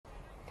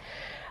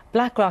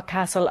Blackrock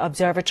Castle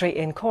Observatory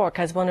in Cork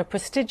has won a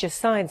prestigious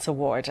science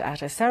award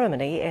at a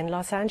ceremony in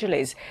Los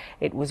Angeles.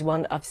 It was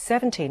one of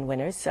 17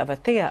 winners of a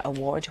THEA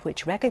award,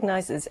 which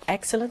recognises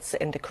excellence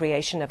in the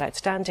creation of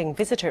outstanding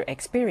visitor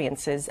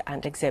experiences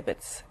and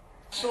exhibits.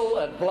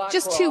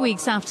 Just 2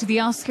 weeks after the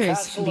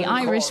Oscars, the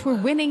Irish were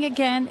winning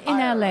again in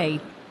LA.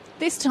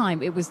 This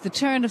time it was the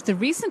turn of the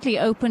recently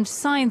opened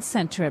Science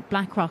Centre at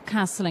Blackrock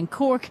Castle in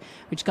Cork,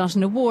 which got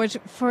an award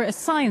for a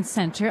science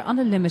centre on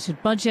a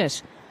limited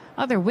budget.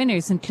 Other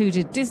winners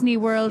included Disney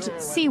World,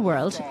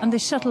 SeaWorld and the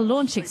shuttle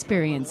launch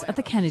experience at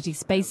the Kennedy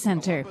Space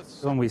Centre.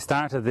 When we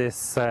started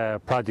this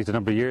project a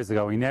number of years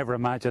ago, we never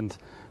imagined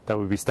that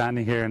we'd be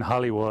standing here in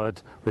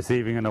Hollywood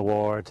receiving an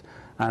award,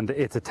 and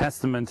it's a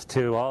testament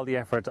to all the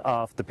effort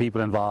of the people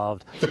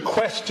involved. The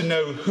quest to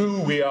know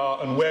who we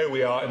are and where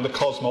we are in the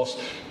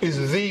cosmos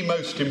is the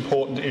most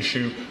important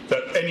issue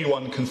that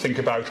anyone can think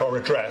about or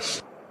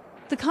address.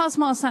 The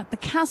Cosmos at the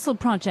Castle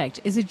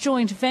project is a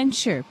joint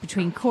venture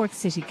between Cork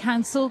City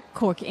Council,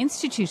 Cork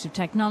Institute of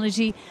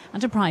Technology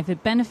and a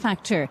private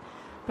benefactor.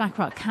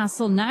 Blackrock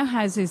Castle now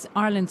houses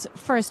Ireland's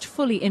first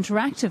fully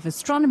interactive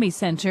astronomy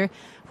centre,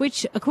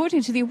 which,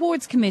 according to the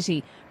awards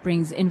committee,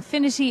 brings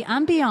infinity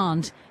and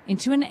beyond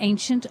into an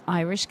ancient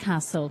Irish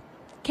castle.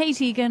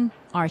 Kate Egan,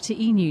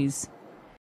 RTE News.